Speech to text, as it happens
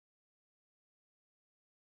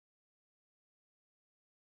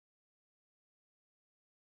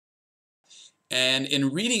And in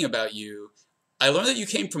reading about you, I learned that you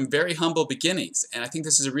came from very humble beginnings. And I think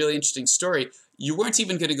this is a really interesting story. You weren't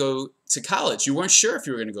even going to go to college. You weren't sure if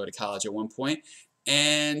you were going to go to college at one point.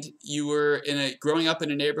 And you were growing up in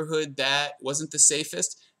a neighborhood that wasn't the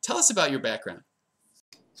safest. Tell us about your background.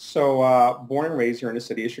 So, born and raised here in the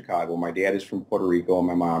city of Chicago. My dad is from Puerto Rico and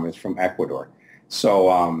my mom is from Ecuador. So,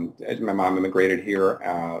 my mom immigrated here.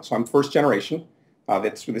 So I'm first generation.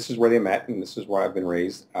 This is where they met, and this is where I've been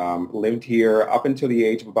raised. Lived here up until the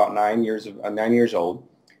age of about 9 years old.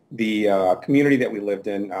 The community that we lived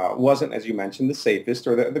in wasn't, as you mentioned, the safest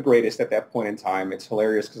or the greatest at that point in time. It's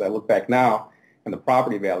hilarious because I look back now, and the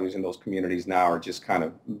property values in those communities now are just kind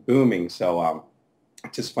of booming. So.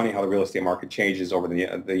 It's just funny how the real estate market changes over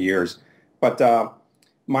the years. But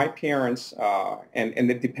my parents, and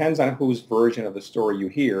it depends on whose version of the story you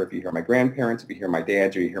hear. If you hear my grandparents, if you hear my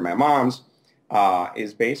dad's, or you hear my mom's,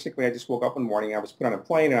 is basically I just woke up one morning, I was put on a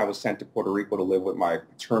plane, and I was sent to Puerto Rico to live with my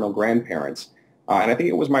paternal grandparents. And I think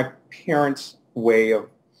it was my parents' way of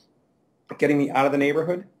getting me out of the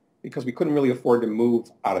neighborhood because we couldn't really afford to move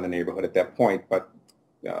out of the neighborhood at that point. But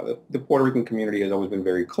the Puerto Rican community has always been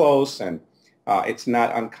very close, and it's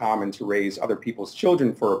not uncommon to raise other people's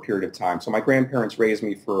children for a period of time. So my grandparents raised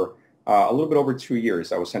me for a little bit over 2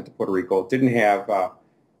 years. I was sent to Puerto Rico.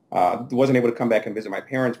 Wasn't able to come back and visit my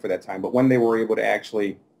parents for that time. But when they were able to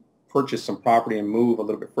actually purchase some property and move a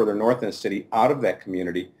little bit further north in the city, out of that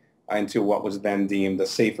community into what was then deemed a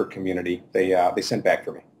safer community, they sent back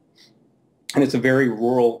for me. And it's a very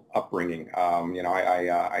rural upbringing.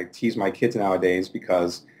 I tease my kids nowadays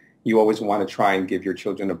because you always want to try and give your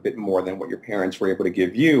children a bit more than what your parents were able to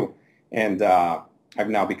give you. And I've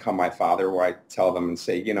now become my father, where I tell them and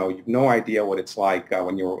say, you've no idea what it's like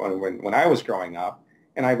when I was growing up.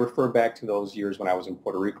 And I refer back to those years when I was in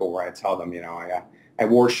Puerto Rico, where I tell them, I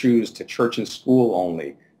wore shoes to church and school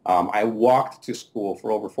only. I walked to school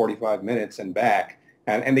for over 45 minutes and back.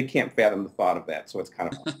 And they can't fathom the thought of that. So it's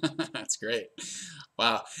kind of fun. That's great.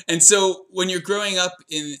 Wow. And so when you're growing up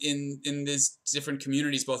in these different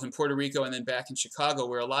communities, both in Puerto Rico and then back in Chicago,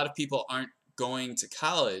 where a lot of people aren't going to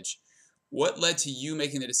college, what led to you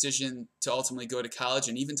making the decision to ultimately go to college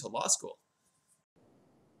and even to law school?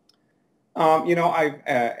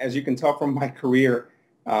 As you can tell from my career,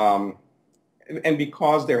 and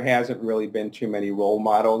because there hasn't really been too many role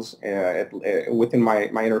models within my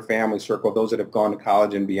inner family circle, those that have gone to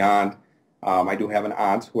college and beyond. I do have an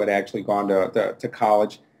aunt who had actually gone to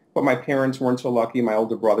college, but my parents weren't so lucky. My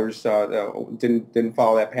older brothers didn't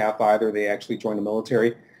follow that path either. They actually joined the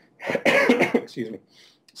military. Excuse me.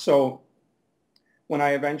 So when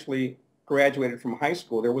I eventually graduated from high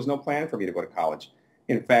school, there was no plan for me to go to college.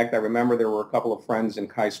 In fact, I remember there were a couple of friends in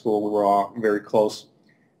high school. We were all very close.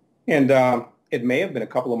 And it may have been a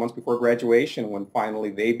couple of months before graduation when finally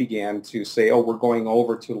they began to say, oh, we're going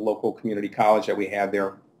over to the local community college that we had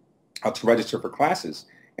there to register for classes.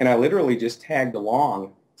 And I literally just tagged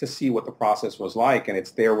along to see what the process was like. And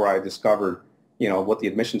it's there where I discovered, what the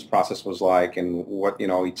admissions process was like and what,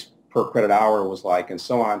 each per credit hour was like and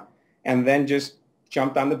so on. And then just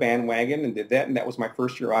jumped on the bandwagon and did that. And that was my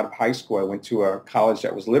first year out of high school. I went to a college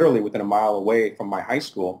that was literally within a mile away from my high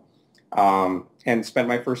school. And spent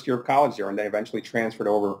my first year of college there, and then eventually transferred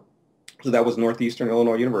over. So that was Northeastern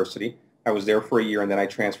Illinois University. I was there for a year, and then I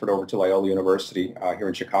transferred over to Loyola University here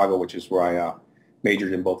in Chicago, which is where I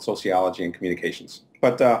majored in both sociology and communications.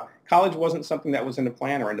 But college wasn't something that was in the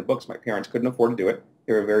plan or in the books. My parents couldn't afford to do it.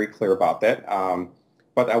 They were very clear about that.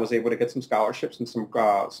 But I was able to get some scholarships and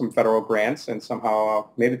some federal grants, and somehow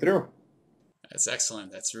made it through. That's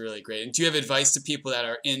excellent. That's really great. And do you have advice to people that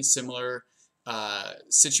are in similar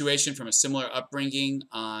situation from a similar upbringing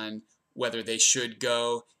on whether they should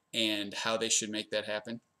go and how they should make that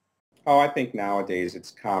happen? Oh, I think nowadays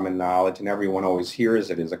it's common knowledge, and everyone always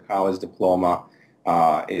hears it is a college diploma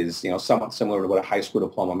is somewhat similar to what a high school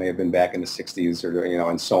diploma may have been back in the 60s, or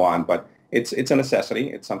and so on. But it's a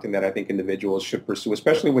necessity. It's something that I think individuals should pursue,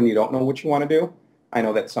 especially when you don't know what you want to do. I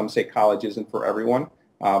know that some say college isn't for everyone,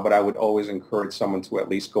 but I would always encourage someone to at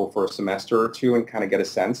least go for a semester or two and kind of get a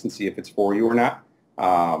sense and see if it's for you or not.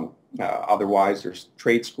 Otherwise, there's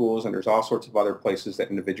trade schools and there's all sorts of other places that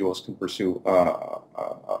individuals can pursue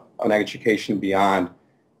an education beyond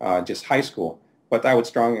just high school. But I would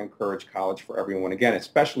strongly encourage college for everyone, again,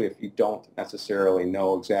 especially if you don't necessarily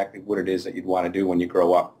know exactly what it is that you'd want to do when you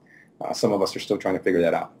grow up. Some of us are still trying to figure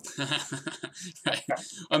that out. Right.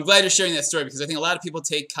 I'm glad you're sharing that story because I think a lot of people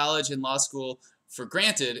take college and law school for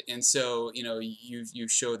granted, and so you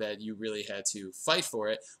show that you really had to fight for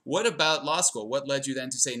it. What about law school? What led you then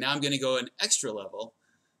to say, now I'm going to go an extra level?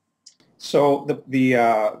 So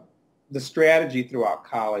the strategy throughout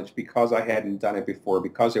college, because I hadn't done it before,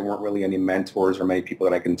 because there weren't really any mentors or many people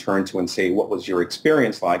that I can turn to and say, what was your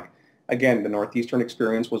experience like? Again, the Northeastern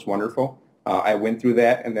experience was wonderful. I went through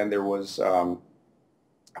that, and then there was an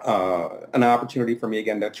opportunity for me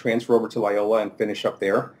again to transfer over to Loyola and finish up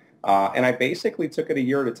there. And I basically took it a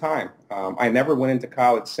year at a time. I never went into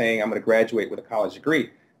college saying I'm going to graduate with a college degree.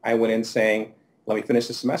 I went in saying, let me finish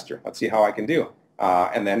the semester. Let's see how I can do.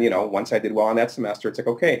 And then, once I did well on that semester, it's like,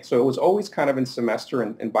 okay. So it was always kind of in semester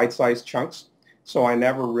and bite-sized chunks. So I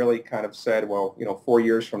never really kind of said, well, 4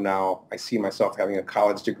 years from now, I see myself having a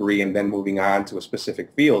college degree and then moving on to a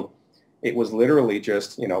specific field. It was literally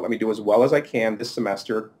just, let me do as well as I can this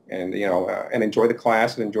semester and, and enjoy the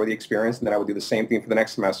class and enjoy the experience. And then I would do the same thing for the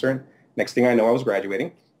next semester. And next thing I know, I was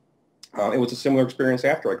graduating. It was a similar experience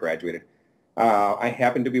after I graduated. I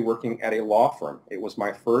happened to be working at a law firm. It was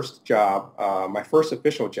my first job, my first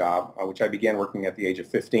official job, which I began working at the age of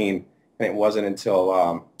 15. And it wasn't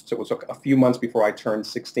until, so it was a few months before I turned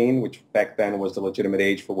 16, which back then was the legitimate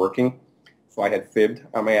age for working. So I had fibbed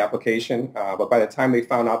on my application. But by the time they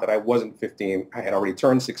found out that I wasn't 15, I had already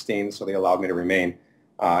turned 16, so they allowed me to remain.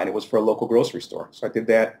 And it was for a local grocery store. So I did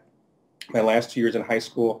that my last 2 years in high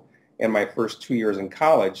school and my first 2 years in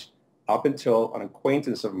college, up until an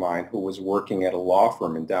acquaintance of mine who was working at a law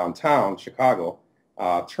firm in downtown Chicago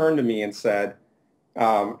turned to me and said,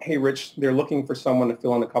 hey, Rich, they're looking for someone to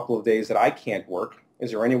fill in a couple of days that I can't work.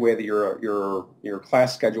 Is there any way that your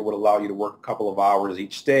class schedule would allow you to work a couple of hours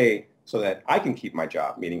each day so that I can keep my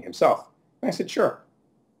job, meaning himself? And I said, sure.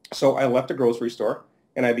 So I left a grocery store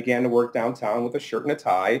and I began to work downtown with a shirt and a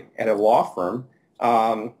tie at a law firm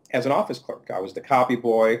as an office clerk. I was the copy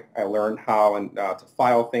boy. I learned how to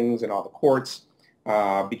file things in all the courts.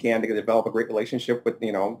 Began to develop a great relationship with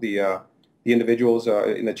the individuals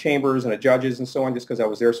in the chambers and the judges and so on. Just because I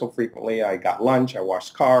was there so frequently, I got lunch, I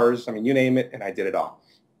washed cars. I mean, you name it, and I did it all.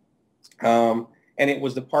 And it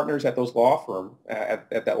was the partners at those law firm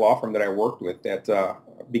at that law firm that I worked with that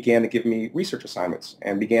began to give me research assignments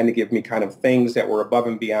and began to give me kind of things that were above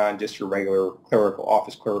and beyond just your regular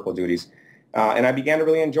office clerical duties. And I began to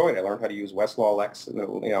really enjoy it. I learned how to use Westlaw,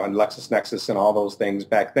 and LexisNexis and all those things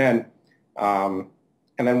back then. And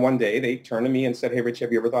then one day they turned to me and said, hey, Rich,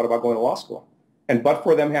 have you ever thought about going to law school? And but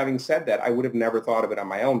for them having said that, I would have never thought of it on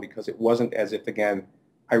my own, because it wasn't as if, again,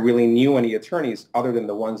 I really knew any attorneys other than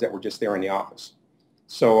the ones that were just there in the office.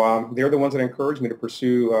 So they're the ones that encouraged me to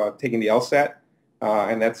pursue taking the LSAT,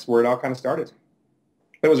 and that's where it all kind of started.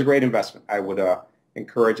 But it was a great investment. I would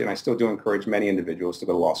encourage, and I still do encourage, many individuals to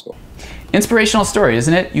go to law school. Inspirational story,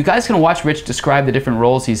 isn't it? You guys can watch Rich describe the different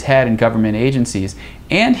roles he's had in government agencies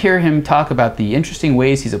and hear him talk about the interesting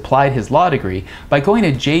ways he's applied his law degree by going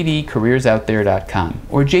to jdcareersoutthere.com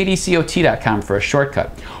or jdcot.com for a shortcut.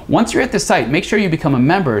 Once you're at the site, make sure you become a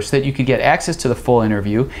member so that you can get access to the full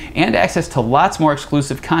interview and access to lots more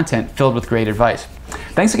exclusive content filled with great advice.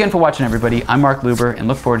 Thanks again for watching, everybody. I'm Marc Luber, and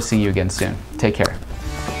look forward to seeing you again soon. Take care.